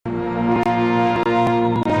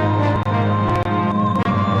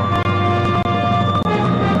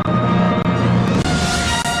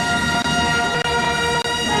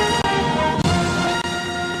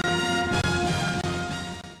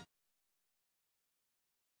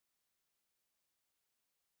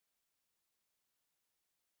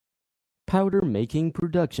Powder making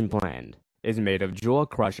production plant is made of jaw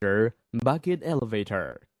crusher, bucket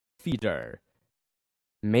elevator, feeder,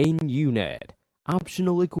 main unit,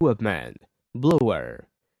 optional equipment, blower,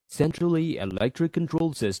 centrally electric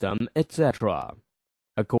control system, etc.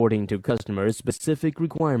 According to customer specific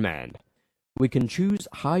requirement, we can choose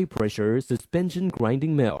high pressure suspension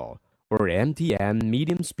grinding mill or MTM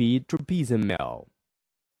Medium Speed Trapezium mill.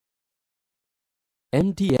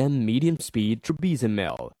 MTM Medium Speed Trapezium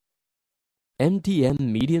mill. MTM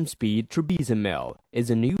Medium Speed Trapezium mill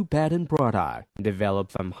is a new patent product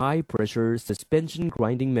developed from high pressure suspension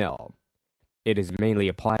grinding mill. It is mainly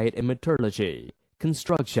applied in metallurgy,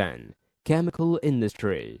 construction, chemical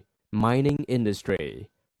industry, mining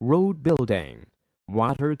industry, road building,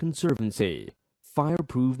 water conservancy,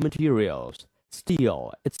 fireproof materials,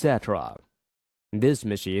 steel, etc. This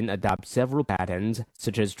machine adopts several patents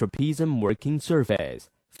such as trapezium working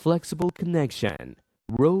surface, flexible connection,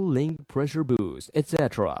 roll link pressure boost,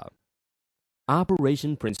 etc.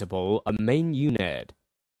 Operation principle of main unit.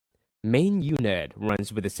 Main unit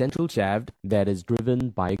runs with a central shaft that is driven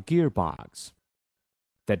by a gearbox.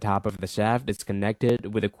 The top of the shaft is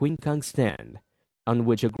connected with a quincunx stand, on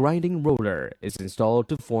which a grinding roller is installed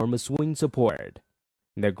to form a swing support.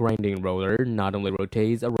 The grinding roller not only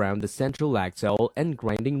rotates around the central axle and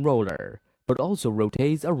grinding roller, but also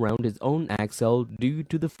rotates around its own axle due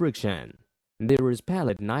to the friction. There is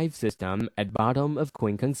pallet knife system at bottom of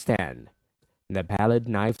quincunx stand. The pallet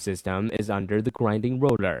knife system is under the grinding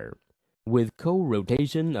roller. With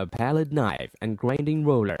co-rotation of pallet knife and grinding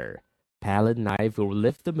roller, pallet knife will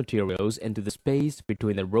lift the materials into the space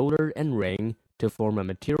between the roller and ring to form a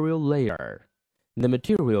material layer. The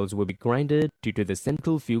materials will be grinded due to the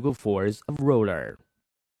centrifugal force of roller.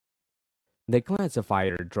 The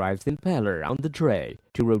classifier drives the impeller on the tray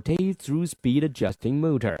to rotate through speed adjusting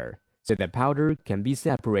motor so that powder can be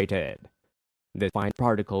separated. The fine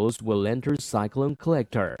particles will enter cyclone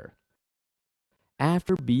collector.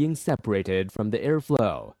 After being separated from the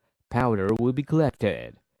airflow, powder will be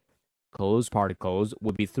collected. Closed particles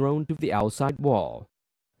will be thrown to the outside wall.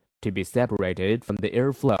 To be separated from the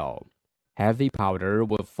airflow, heavy powder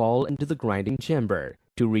will fall into the grinding chamber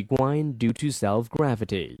to regrind due to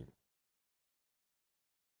self-gravity.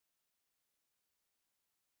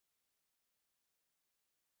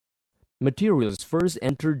 Materials first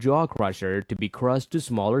enter jaw crusher to be crushed to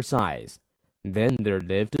smaller size. Then they're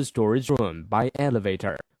lifted to storage room by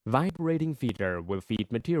elevator. Vibrating feeder will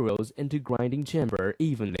feed materials into grinding chamber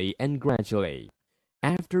evenly and gradually.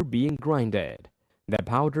 After being grinded, the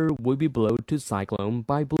powder will be blown to cyclone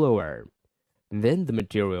by blower. Then the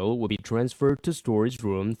material will be transferred to storage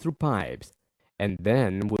room through pipes, and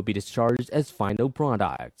then will be discharged as final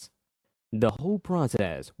products. The whole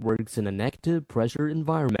process works in a negative pressure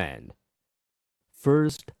environment.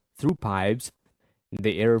 First, through pipes,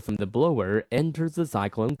 the air from the blower enters the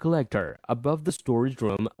cyclone collector above the storage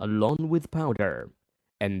room along with powder,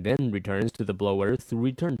 and then returns to the blower through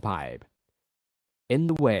return pipe. In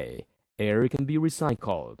the way, air can be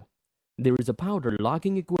recycled. There is a powder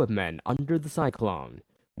locking equipment under the cyclone,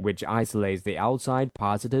 which isolates the outside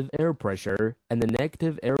positive air pressure and the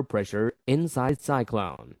negative air pressure inside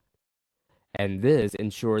cyclone. And this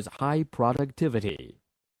ensures high productivity.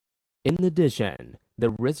 In addition, the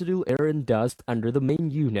residual air and dust under the main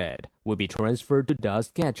unit will be transferred to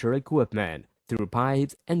dust catcher equipment through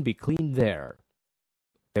pipes and be cleaned there.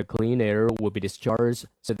 The clean air will be discharged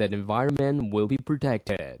so that the environment will be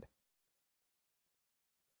protected.